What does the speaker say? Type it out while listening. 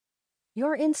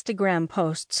Your Instagram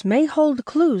posts may hold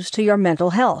clues to your mental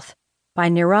health. By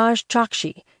Niraj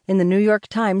Chokshi in the New York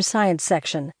Times Science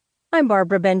section. I'm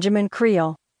Barbara Benjamin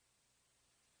Creel.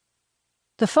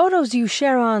 The photos you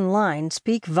share online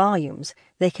speak volumes.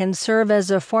 They can serve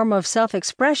as a form of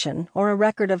self-expression or a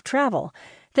record of travel.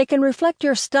 They can reflect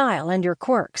your style and your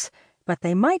quirks, but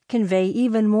they might convey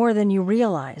even more than you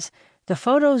realize. The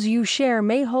photos you share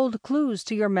may hold clues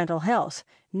to your mental health,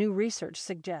 new research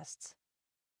suggests.